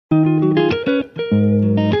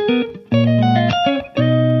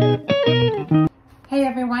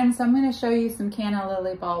friends, so I'm going to show you some Canna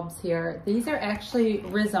lily bulbs here. These are actually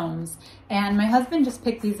Rhizomes, and my husband just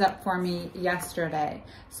picked these up for me yesterday.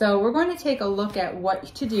 So we're going to take a look at what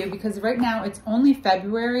to do, because right now it's only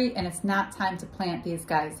February and it's not time to plant these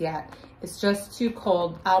guys yet. It's just too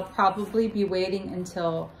cold. I'll probably be waiting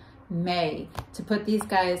until May to put these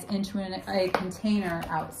guys into a container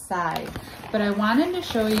outside. But I wanted to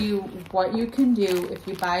show you what you can do if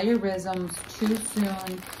you buy your Rhizomes too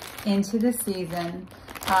soon into the season,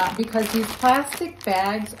 because these plastic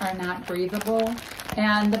bags are not breathable.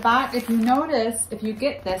 And the box, if you notice, if you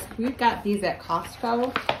get this, we've got these at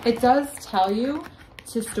Costco, it does tell you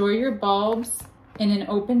to store your bulbs in an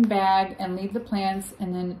open bag and leave the plants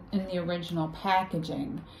in the original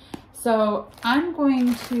packaging. So I'm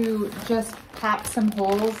going to just pop some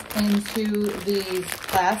holes into these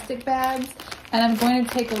plastic bags, and I'm going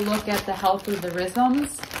to take a look at the health of the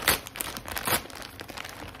Rhizomes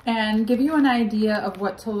and give you an idea of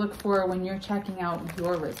what to look for when you're checking out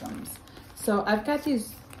your Rhizomes. So I've got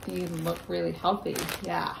these look really healthy,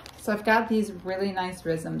 yeah. So I've got these really nice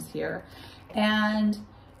Rhizomes here, and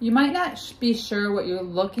you might not be sure what you're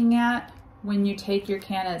looking at when you take your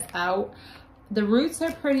Cannas out. The roots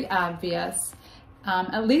are pretty obvious,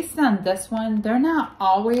 at least on this one. They're not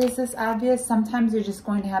always this obvious. Sometimes you're just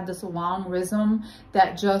going to have this long rhizome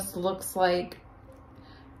that just looks like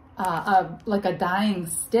a dying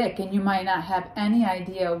stick, and you might not have any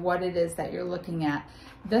idea what it is that you're looking at.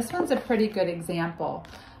 This one's a pretty good example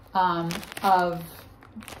of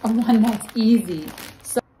one that's easy.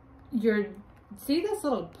 So see this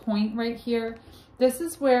little point right here? This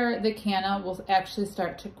is where the Canna will actually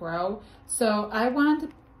start to grow. So I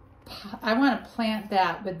want to plant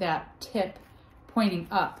that with that tip pointing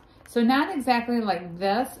up. So not exactly like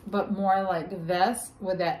this, but more like this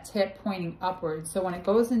with that tip pointing upwards. So when it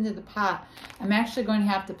goes into the pot, I'm actually going to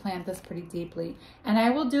have to plant this pretty deeply. And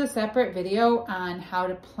I will do a separate video on how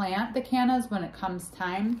to plant the Cannas when it comes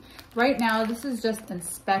time. Right now, this is just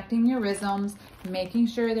inspecting your Rhizomes, making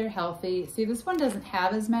sure they're healthy. See, this one doesn't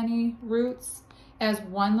have as many roots, as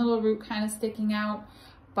one little root kind of sticking out,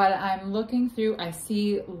 but I'm looking through, I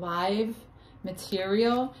see live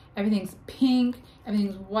material. Everything's pink,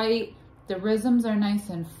 everything's white. The Rhizomes are nice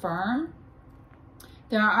and firm.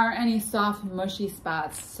 There aren't any soft, mushy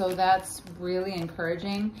spots, so that's really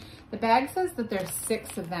encouraging. The bag says that there's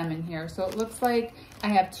 6 of them in here, so it looks like I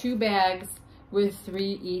have 2 bags with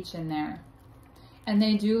 3 each in there. And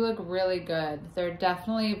they do look really good. They're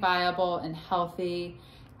definitely viable and healthy.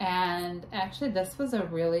 And actually this was a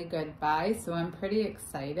really good buy, so I'm pretty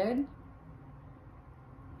excited.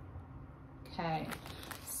 Okay,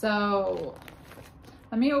 so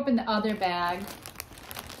let me open the other bag,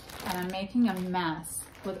 and I'm making a mess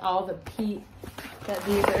with all the peat that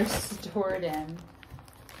these are stored in.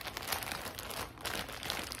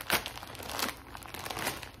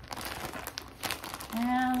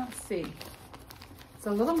 And let's see, it's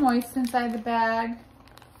a little moist inside the bag.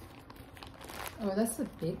 Oh, that's a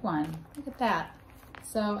big one. Look at that.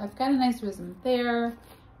 So I've got a nice rhizome there.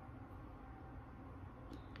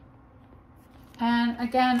 And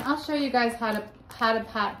again, I'll show you guys how to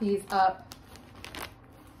pot these up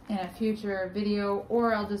in a future video,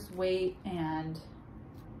 or I'll just wait and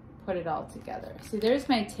put it all together. See, there's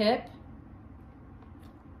my tip.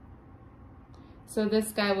 So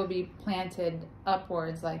this guy will be planted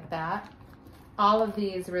upwards like that. All of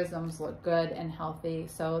these Rhizomes look good and healthy,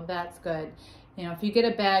 so that's good. You know, if you get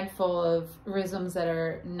a bag full of Rhizomes that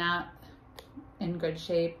are not in good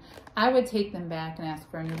shape, I would take them back and ask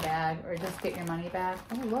for a new bag, or just get your money back.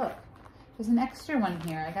 Oh, look, there's an extra one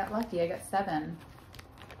here. I got lucky, I got 7.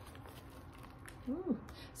 Ooh.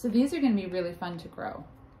 So these are gonna be really fun to grow.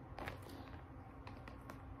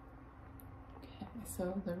 Okay,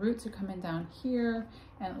 so the roots are coming down here,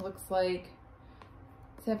 and it looks like,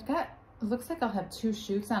 so it looks like I'll have 2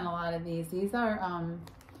 shoots on a lot of these. These are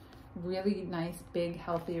really nice, big,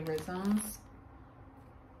 healthy Rhizomes.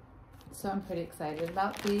 So I'm pretty excited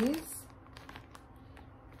about these.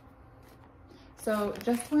 So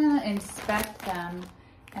just want to inspect them,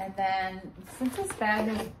 and then since this bag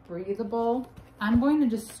is breathable, I'm going to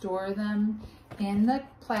just store them in the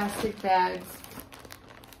plastic bags.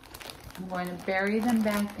 I'm going to bury them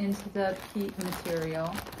back into the peat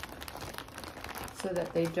material so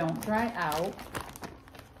that they don't dry out.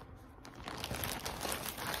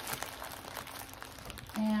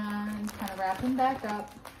 And kind of wrap them back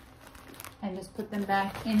up and just put them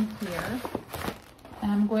back in here.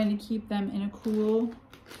 And I'm going to keep them in a cool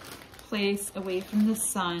place away from the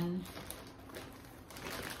sun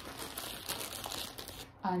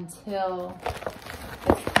until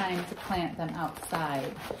it's time to plant them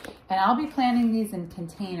outside. And I'll be planting these in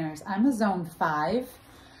containers. I'm a zone 5,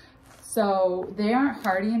 so they aren't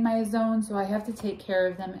hardy in my zone, so I have to take care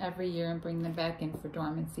of them every year and bring them back in for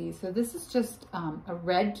dormancy. So this is just a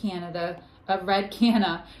red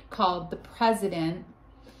Canna called the President.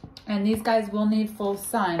 And these guys will need full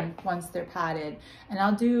sun once they're potted. And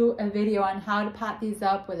I'll do a video on how to pot these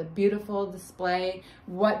up with a beautiful display,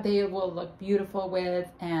 what they will look beautiful with,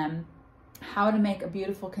 and how to make a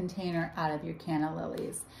beautiful container out of your Canna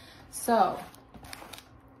lilies. So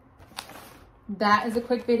that is a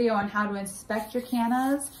quick video on how to inspect your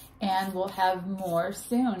cannas, and we'll have more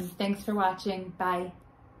soon. Thanks for watching. Bye.